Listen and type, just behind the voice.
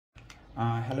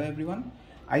Hello everyone.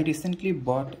 I recently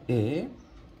bought a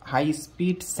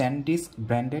high-speed SanDisk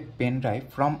branded pen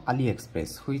drive from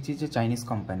AliExpress, which is a Chinese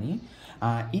company.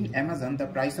 In Amazon, the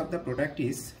price of the product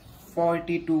is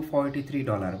 $40 to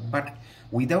 $43, but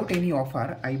without any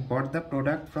offer, I bought the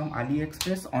product from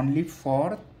AliExpress only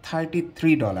for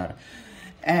 $33.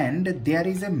 And there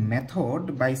is a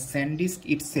method by SanDisk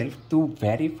itself to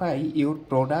verify your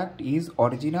product is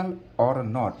original or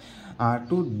not.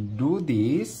 To do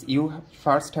this, you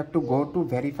first have to go to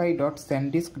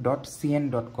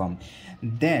verify.sandisk.cn.com.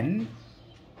 Then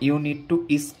you need to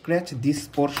scratch this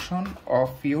portion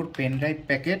of your pen drive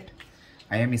packet.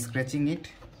 I am scratching it.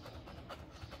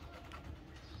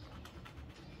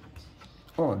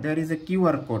 Oh, there is a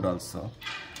QR code also.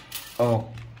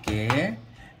 Okay,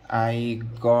 I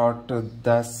got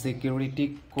the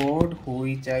security code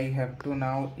which I have to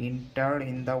now enter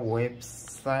in the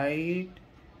website.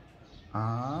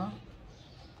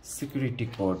 Security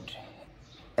code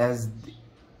as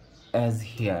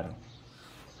here.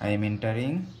 I am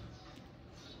entering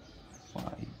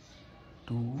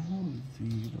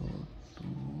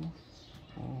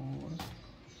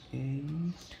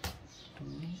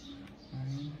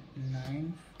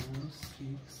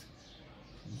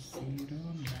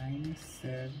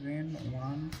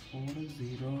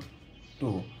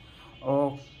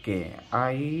Okay,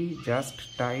 I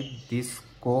just type this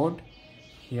code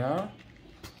here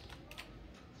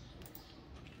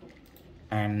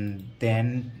and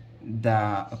then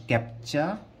the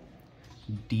captcha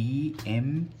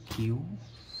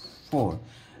DMQ4.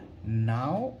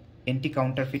 Now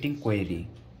anti-counterfeiting query.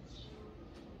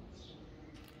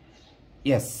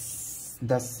 Yes,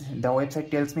 the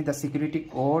website tells me the security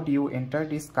code you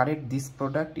entered is correct. This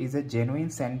product is a genuine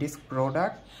SanDisk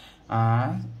product.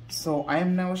 So I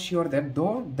am now sure that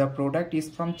though the product is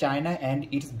from China and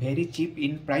it's very cheap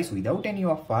in price without any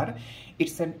offer,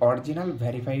 it's an original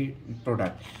verified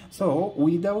product. So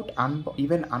without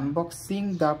even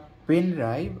unboxing the pen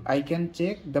drive, I can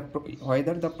check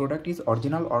whether the product is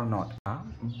original or not.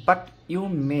 But you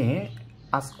may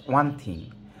ask one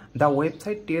thing. The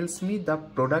website tells me the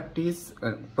product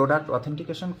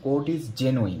authentication code is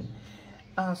genuine.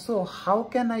 So how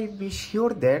can I be sure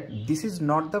that this is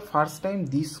not the first time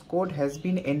this code has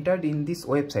been entered in this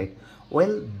website?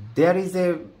 Well, there is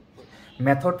a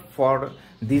method for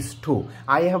this too.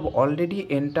 I have already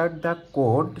entered the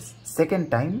code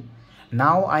second time.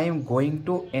 Now I am going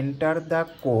to enter the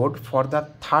code for the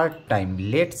third time.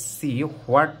 Let's see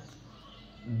what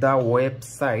the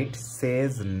website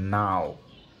says now.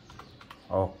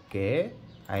 Okay,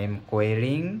 I am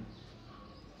querying.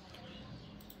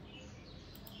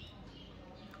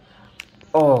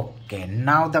 Okay,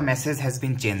 now the message has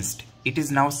been changed. It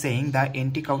is now saying the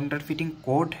anti-counterfeiting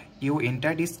code you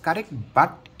entered is correct,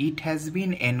 but it has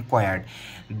been inquired.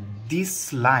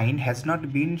 This line has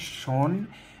not been shown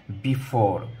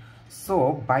before.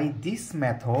 So by this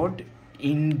method,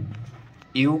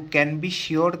 you can be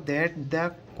sure that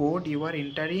the code you are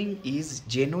entering is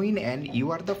genuine and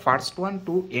you are the first one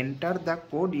to enter the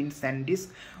code in SanDisk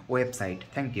website.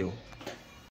 Thank you.